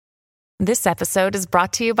This episode is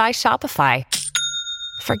brought to you by Shopify.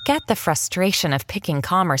 Forget the frustration of picking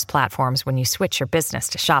commerce platforms when you switch your business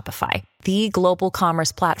to Shopify, the global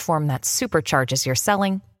commerce platform that supercharges your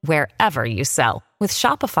selling wherever you sell. With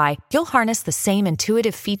Shopify, you'll harness the same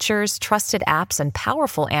intuitive features, trusted apps, and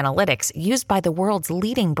powerful analytics used by the world's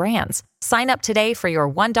leading brands. Sign up today for your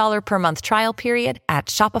 $1 per month trial period at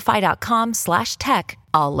shopify.com/tech,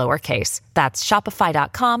 all lowercase. That's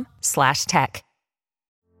shopify.com/tech.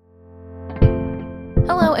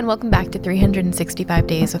 Hello and welcome back to 365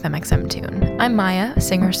 Days with mxmtoon. I'm Maya, a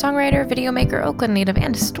singer, songwriter, videomaker, Oakland native,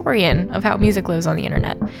 and historian of how music lives on the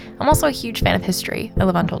internet. I'm also a huge fan of history. I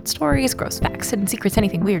love untold stories, gross facts, hidden secrets,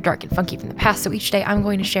 anything weird, dark, and funky from the past, so each day I'm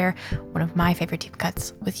going to share one of my favorite deep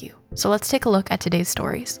cuts with you. So let's take a look at today's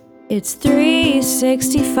stories. It's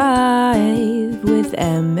 365 with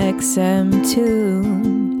mxmtoon.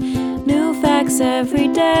 New facts every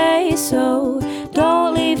day, so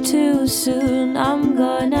don't leave too soon. I'm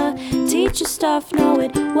gonna teach you stuff, no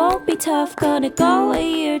it won't be tough. Gonna go a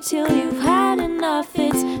year till you've had enough.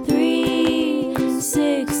 It's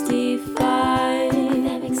 365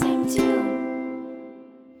 mxmtoon.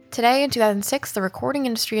 Today in 2006, the Recording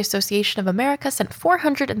Industry Association of America sent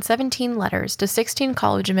 417 letters to 16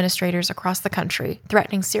 college administrators across the country,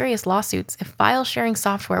 threatening serious lawsuits if file-sharing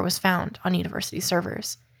software was found on university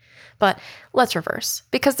servers. But let's reverse,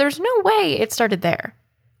 because there's no way it started there.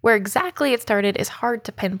 Where exactly it started is hard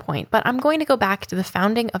to pinpoint, but I'm going to go back to the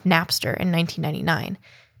founding of Napster in 1999.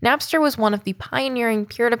 Napster was one of the pioneering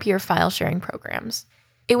peer-to-peer file-sharing programs.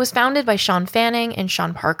 It was founded by Sean Fanning and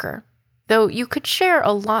Sean Parker. Though you could share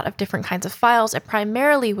a lot of different kinds of files, it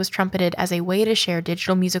primarily was trumpeted as a way to share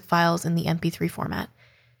digital music files in the MP3 format.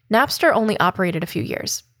 Napster only operated a few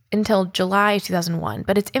years, until July 2001,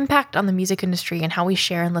 but its impact on the music industry and how we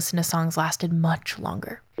share and listen to songs lasted much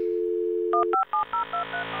longer.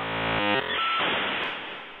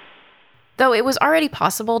 Though it was already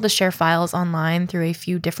possible to share files online through a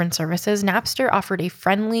few different services, Napster offered a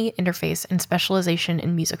friendly interface and specialization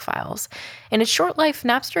in music files. In its short life,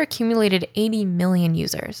 Napster accumulated 80 million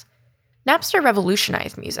users. Napster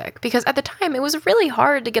revolutionized music because at the time it was really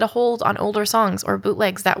hard to get a hold on older songs or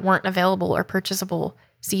bootlegs that weren't available or purchasable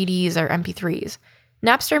CDs or MP3s.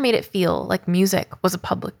 Napster made it feel like music was a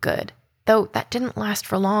public good, though that didn't last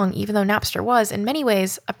for long, even though Napster was, in many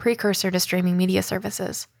ways, a precursor to streaming media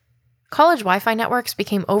services. College Wi-Fi networks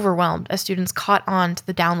became overwhelmed as students caught on to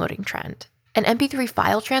the downloading trend, and MP3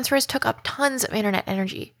 file transfers took up tons of internet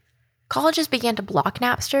energy. Colleges began to block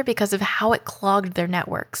Napster because of how it clogged their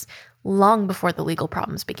networks, long before the legal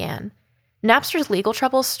problems began. Napster's legal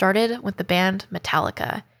troubles started with the band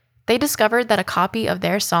Metallica. They discovered that a copy of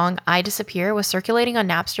their song I Disappear was circulating on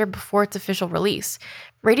Napster before its official release.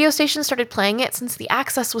 Radio stations started playing it since the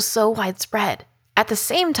access was so widespread. At the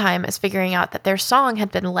same time as figuring out that their song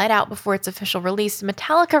had been let out before its official release,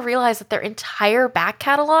 Metallica realized that their entire back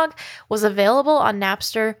catalog was available on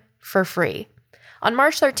Napster for free. On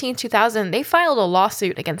March 13, 2000, they filed a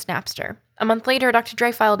lawsuit against Napster. A month later, Dr.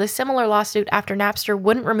 Dre filed a similar lawsuit after Napster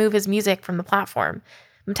wouldn't remove his music from the platform.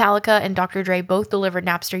 Metallica and Dr. Dre both delivered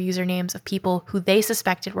Napster usernames of people who they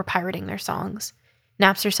suspected were pirating their songs.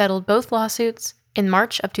 Napster settled both lawsuits in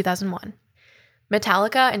March of 2001.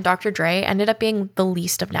 Metallica and Dr. Dre ended up being the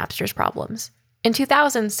least of Napster's problems. In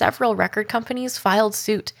 2000, several record companies filed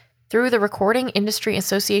suit through the Recording Industry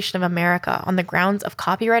Association of America on the grounds of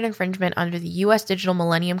copyright infringement under the U.S. Digital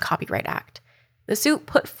Millennium Copyright Act. The suit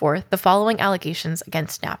put forth the following allegations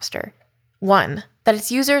against Napster. 1. That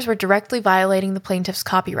its users were directly violating the plaintiff's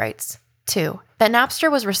copyrights. 2. That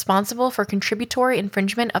Napster was responsible for contributory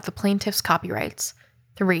infringement of the plaintiff's copyrights.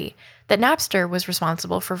 3. That Napster was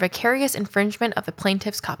responsible for vicarious infringement of the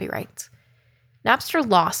plaintiff's copyrights. Napster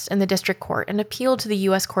lost in the district court and appealed to the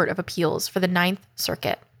U.S. Court of Appeals for the Ninth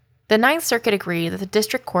Circuit. The Ninth Circuit agreed that the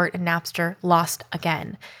district court and Napster lost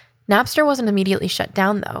again. Napster wasn't immediately shut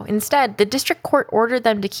down, though. Instead, the district court ordered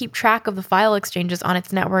them to keep track of the file exchanges on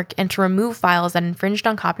its network and to remove files that infringed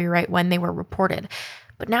on copyright when they were reported.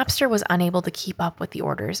 But Napster was unable to keep up with the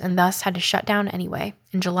orders and thus had to shut down anyway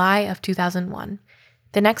in July of 2001.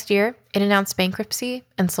 The next year, it announced bankruptcy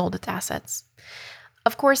and sold its assets.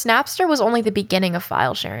 Of course, Napster was only the beginning of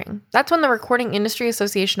file sharing. That's when the Recording Industry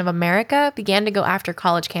Association of America began to go after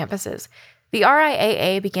college campuses. The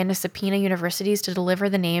RIAA began to subpoena universities to deliver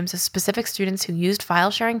the names of specific students who used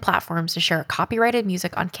file-sharing platforms to share copyrighted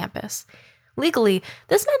music on campus. Legally,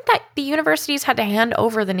 this meant that the universities had to hand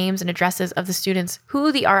over the names and addresses of the students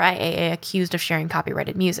who the RIAA accused of sharing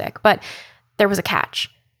copyrighted music, but there was a catch.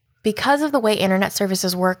 Because of the way internet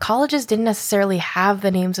services work, colleges didn't necessarily have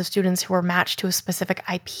the names of students who were matched to a specific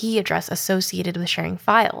IP address associated with sharing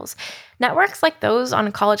files. Networks like those on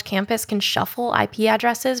a college campus can shuffle IP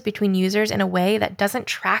addresses between users in a way that doesn't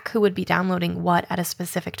track who would be downloading what at a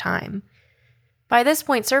specific time. By this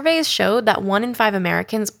point, surveys showed that 1 in 5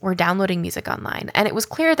 Americans were downloading music online, and it was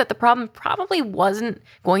clear that the problem probably wasn't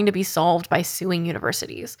going to be solved by suing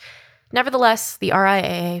universities. Nevertheless, the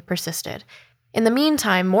RIAA persisted. In the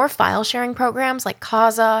meantime, more file-sharing programs like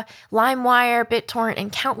Kazaa, LimeWire, BitTorrent, and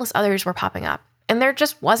countless others were popping up, and there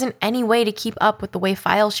just wasn't any way to keep up with the way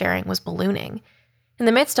file sharing was ballooning. In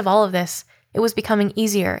the midst of all of this, it was becoming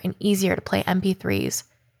easier and easier to play MP3s.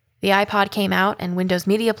 The iPod came out, and Windows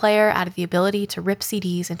Media Player added the ability to rip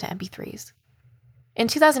CDs into MP3s. In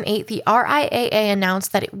 2008, the RIAA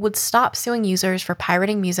announced that it would stop suing users for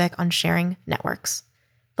pirating music on sharing networks.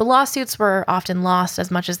 The lawsuits were often lost as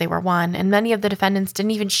much as they were won, and many of the defendants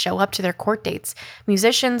didn't even show up to their court dates.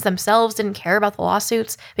 Musicians themselves didn't care about the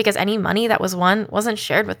lawsuits because any money that was won wasn't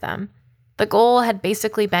shared with them. The goal had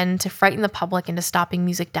basically been to frighten the public into stopping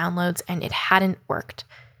music downloads, and it hadn't worked.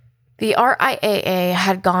 The RIAA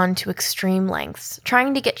had gone to extreme lengths,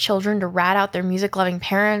 trying to get children to rat out their music-loving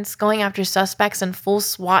parents, going after suspects in full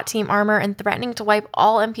SWAT team armor, and threatening to wipe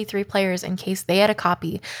all MP3 players in case they had a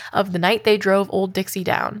copy of The Night They Drove Old Dixie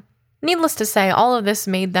Down. Needless to say, all of this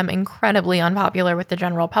made them incredibly unpopular with the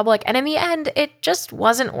general public, and in the end, it just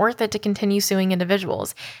wasn't worth it to continue suing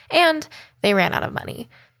individuals, and they ran out of money.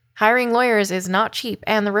 Hiring lawyers is not cheap,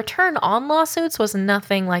 and the return on lawsuits was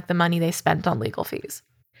nothing like the money they spent on legal fees.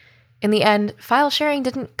 In the end, file sharing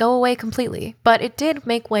didn't go away completely, but it did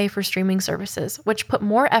make way for streaming services, which put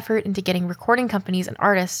more effort into getting recording companies and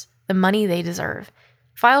artists the money they deserve.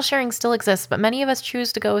 File sharing still exists, but many of us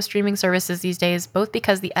choose to go with streaming services these days, both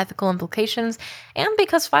because the ethical implications and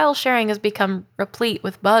because file sharing has become replete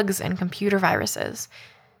with bugs and computer viruses.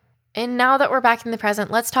 And now that we're back in the present,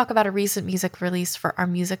 let's talk about a recent music release for our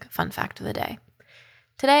music fun fact of the day.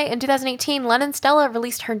 Today, in 2018, Lennon Stella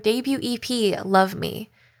released her debut EP, Love Me.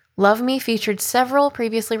 Love Me featured several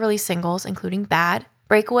previously released singles, including Bad,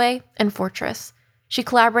 Breakaway, and Fortress. She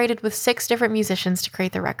collaborated with 6 different musicians to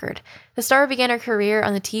create the record. The star began her career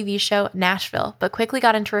on the TV show Nashville, but quickly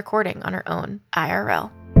got into recording on her own,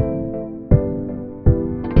 IRL.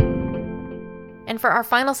 And for our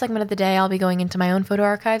final segment of the day, I'll be going into my own photo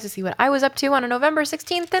archives to see what I was up to on a November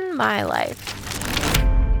 16th in my life.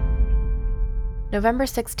 November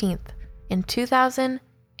 16th, in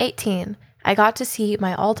 2018, I got to see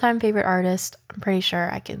my all-time favorite artist, I'm pretty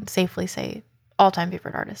sure I can safely say all-time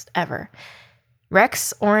favorite artist ever,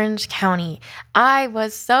 Rex Orange County. I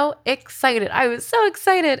was so excited.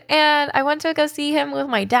 And I went to go see him with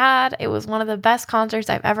my dad. It was one of the best concerts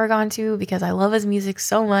I've ever gone to because I love his music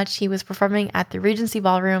so much. He was performing at the Regency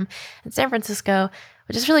Ballroom in San Francisco,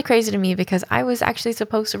 which is really crazy to me because I was actually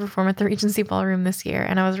supposed to perform at the Regency Ballroom this year.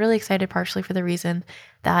 And I was really excited partially for the reason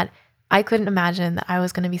that I couldn't imagine that I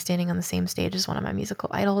was going to be standing on the same stage as one of my musical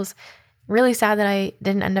idols. Really sad that I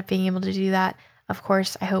didn't end up being able to do that. Of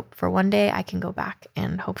course, I hope for one day I can go back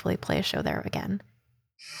and hopefully play a show there again.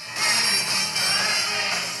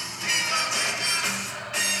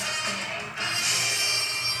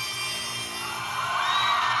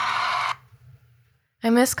 I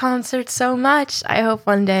miss concerts so much. I hope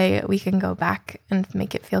one day we can go back and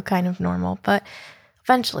make it feel kind of normal, but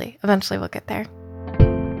eventually we'll get there.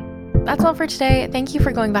 That's all for today. Thank you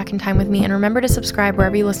for going back in time with me, and remember to subscribe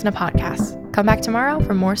wherever you listen to podcasts. Come back tomorrow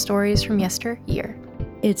for more stories from yesteryear.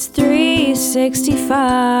 It's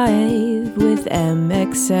 365 with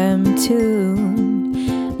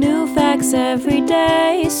MXM2. New facts every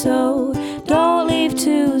day, so don't leave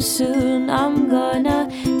too soon. I'm gonna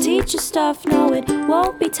teach you stuff, no it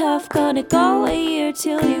won't be tough. Gonna go a year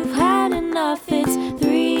till you've had enough. It's